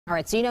All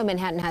right, so you know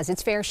Manhattan has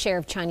its fair share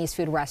of Chinese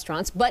food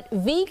restaurants, but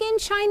vegan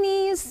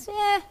Chinese,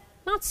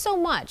 not so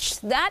much.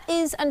 That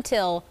is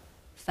until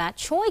Fat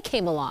Choy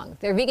came along.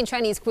 Their vegan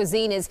Chinese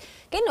cuisine is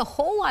getting a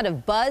whole lot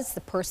of buzz. The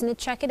person to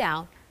check it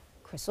out,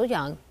 Crystal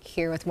Young,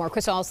 here with more.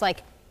 Crystal, I was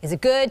like, is it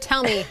good?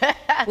 Tell me.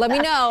 Let me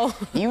know.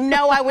 You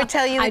know I would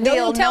tell you the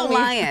deal, no me.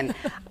 lying.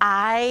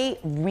 I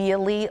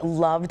really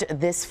loved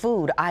this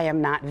food. I am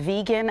not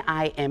vegan.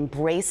 I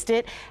embraced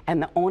it.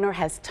 And the owner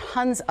has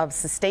tons of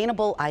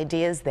sustainable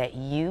ideas that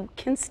you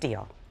can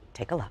steal.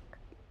 Take a look.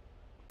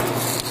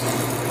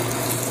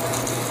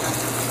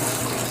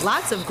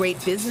 Lots of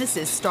great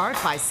businesses start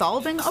by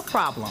solving a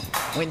problem.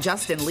 When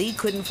Justin Lee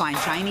couldn't find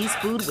Chinese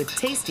food with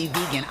tasty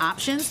vegan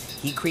options,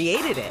 he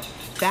created it.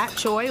 Fat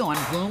Choy on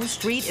Broome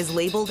Street is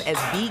labeled as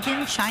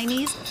vegan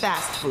Chinese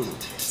fast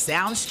food.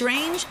 Sounds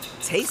strange,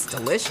 tastes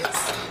delicious.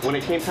 When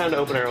it came time to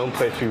open our own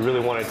place, we really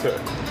wanted to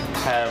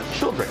have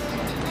children.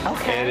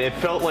 Okay. And it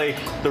felt like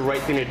the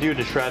right thing to do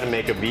to try to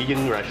make a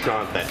vegan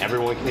restaurant that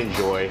everyone can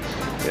enjoy,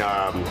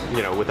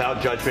 you know,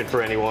 without judgment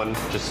for anyone,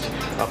 just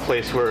a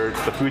place where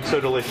the food's so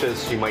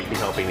delicious, you might be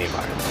helping the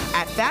environment.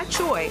 At Fat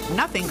Choy,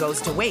 nothing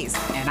goes to waste,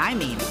 and I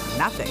mean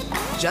nothing.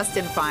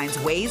 Justin finds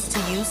ways to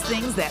use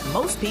things that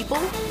most people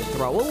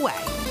throw away.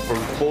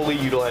 From fully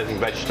utilizing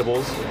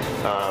vegetables,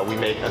 we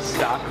make a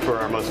stock for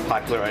our most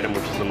popular item,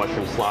 which is the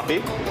mushroom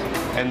sloppy.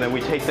 And then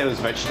we take those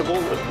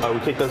vegetables,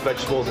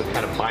 and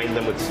kind of bind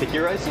them with sticky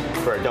rice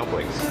for our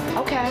dumplings.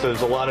 Okay. So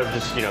there's a lot of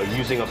just, you know,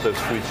 using up those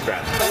food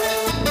scraps.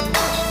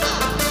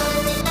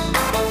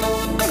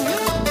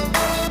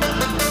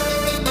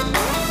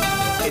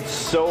 It's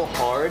so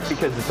hard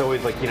because it's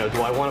always like, you know,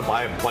 do I want to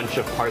buy a bunch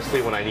of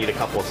parsley when I need a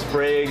couple of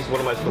sprigs? What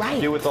am I supposed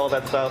to do with all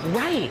that stuff?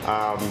 Right.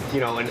 You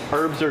know, and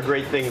herbs are a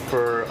great thing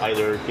for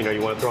either, you know,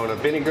 you want to throw in a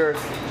vinegar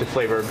to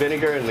flavor a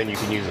vinegar, and then you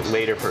can use it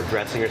later for a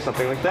dressing or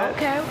something like that.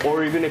 Okay.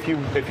 Or even if you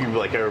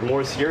like are a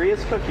more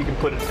serious cook, you can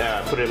put it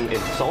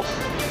in salt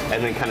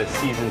and then kind of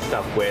season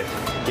stuff with,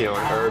 you know,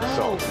 an herb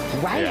salt.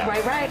 Right,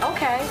 Yeah. right.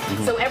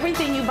 Okay. So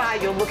everything you buy,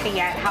 you're looking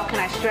at, how can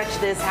I stretch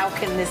this? How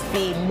can this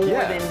be more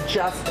than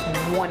just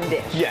one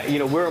dish? Yeah, you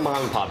know, we're a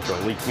mom and pop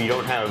joint. We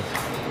don't have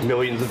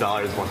millions of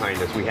dollars behind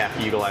us. We have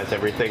to utilize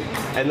everything.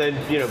 And then,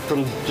 you know,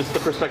 from just the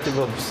perspective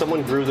of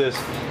someone grew this,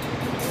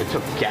 it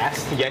took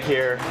gas to get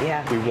here.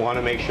 Yeah. We want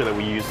to make sure that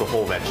we use the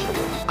whole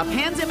vegetable. A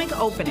pandemic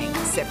opening,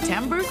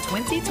 September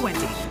 2020.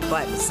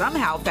 But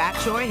somehow Fat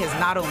Choy has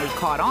not only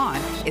caught on,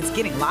 it's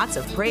getting lots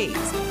of praise.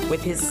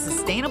 With his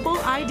sustainable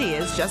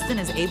ideas, Justin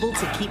is able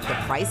to keep the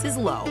prices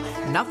low,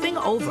 nothing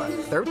over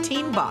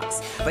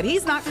 $13. But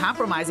he's not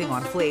compromising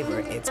on flavor.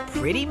 It's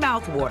pretty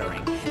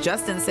mouth-watering.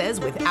 Justin says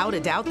without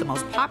a doubt the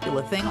most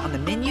popular thing on the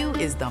menu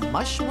is the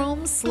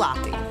mushroom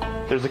sloppy.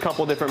 There's a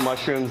couple different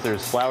mushrooms.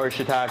 There's flower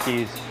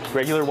shiitakes,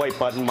 regular white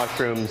button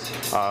mushrooms,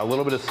 a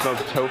little bit of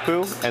smoked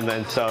tofu, and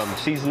then some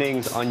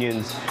seasonings,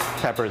 onions,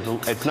 peppers.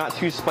 It's not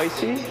too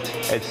spicy.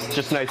 It's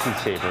just nice and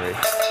savory.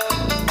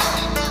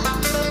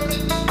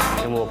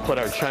 And we'll put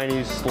our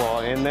Chinese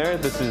slaw in there.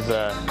 This is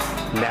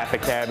Napa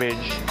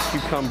cabbage,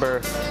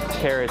 cucumber,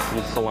 carrots,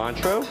 and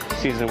cilantro,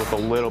 seasoned with a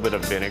little bit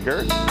of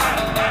vinegar.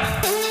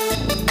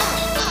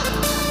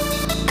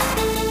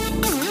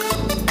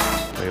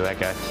 That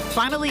guy.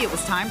 Finally, it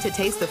was time to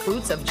taste the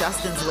fruits of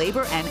Justin's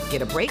labor and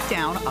get a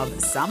breakdown of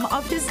some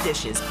of his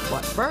dishes.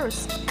 But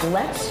first,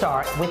 let's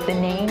start with the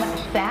name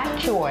Fat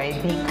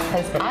Choy,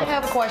 because I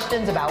have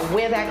questions about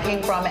where that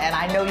came from, and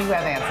I know you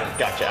have answers.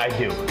 Gotcha, I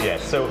do. Yeah.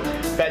 So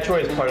Fat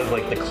Choy is part of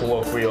like the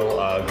colloquial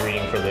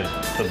greeting for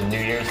the New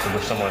Year, so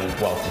wish someone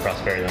wealth and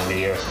prosperity in the New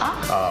Year.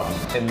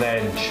 And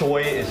then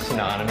Choy is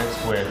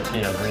synonymous with,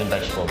 you know, green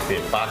vegetables, be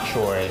it bok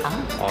choy,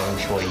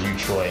 orange choy, yu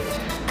choy.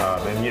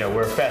 And you know,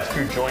 we're a fast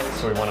food joint,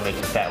 so we want to make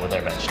you fat with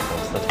our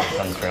vegetables. That's where it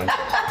comes from.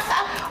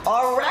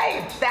 All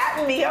right,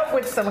 fatten me up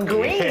with some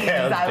greens.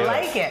 Yeah, I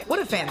like it. what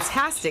a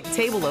fantastic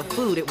table of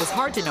food. It was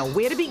hard to know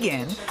where to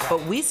begin,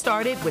 but we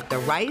started with the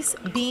rice,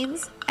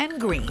 beans, and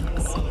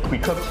greens. We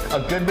cook a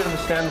good bit of the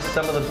stems,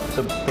 some of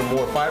the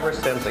more fibrous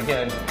stems,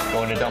 again,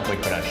 go into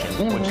dumpling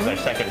production, which is our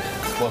second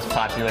most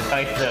popular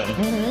item,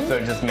 so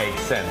it just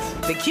makes sense.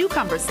 The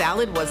cucumber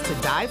salad was to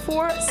die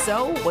for,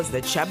 so was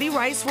the chubby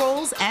rice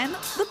rolls and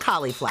the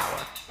cauliflower.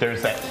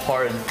 There's that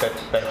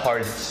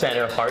hard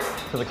center heart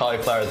to the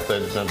cauliflower,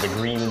 the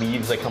green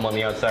leaves that come on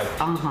the outside.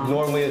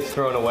 Normally it's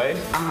thrown away.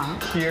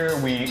 Here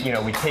we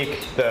take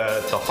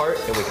the heart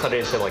and we cut it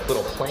into like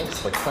little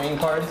planks, like playing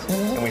cards,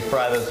 and we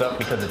fry those up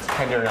because it's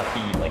tender enough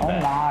to eat like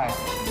that. My.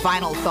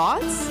 Final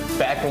thoughts?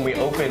 Back when we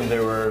opened,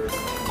 there were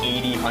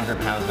 80, 100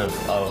 pounds of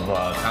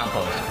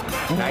compost.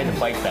 And I had to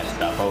bike that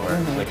stuff over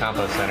to the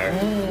compost center.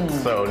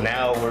 So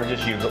now we're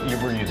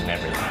using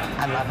everything.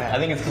 I love it. I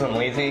think it's because I'm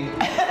lazy,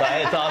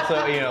 but it's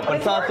also, you know,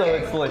 but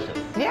it's delicious.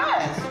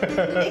 Yes,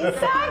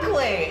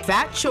 exactly.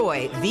 Fat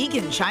Choy,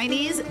 vegan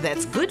Chinese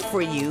that's good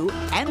for you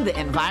and the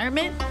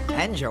environment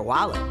and your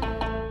wallet.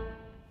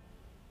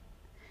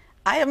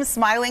 I am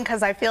smiling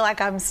because I feel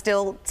like I'm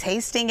still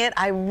tasting it.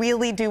 I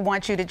really do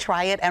want you to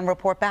try it and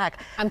report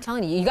back. I'm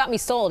telling you, you got me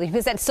sold. If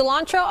you said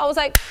cilantro, I was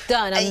like,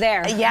 done, I'm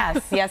there.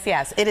 Yes, yes,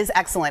 yes. It is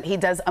excellent. He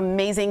does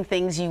amazing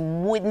things you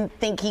wouldn't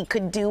think he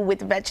could do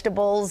with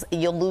vegetables.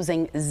 You're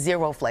losing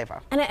zero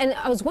flavor. And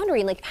I was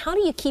wondering, like, how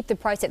do you keep the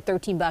price at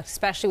 $13,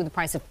 especially with the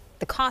price of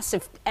the cost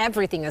of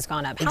everything has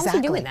gone up? How's he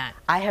doing that?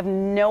 I have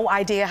no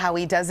idea how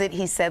he does it.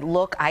 He said,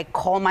 look, I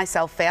call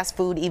myself fast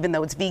food even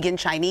though it's vegan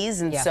Chinese,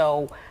 and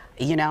so,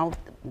 you know,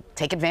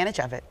 take advantage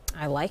of it.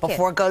 I like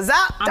before it goes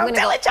up. Don't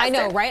tell it, Justin. I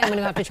know, right? I'm going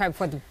to have to try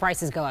before the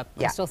prices go up.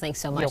 Yeah. Crystal, thanks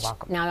so much. You're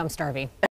welcome. Now I'm starving.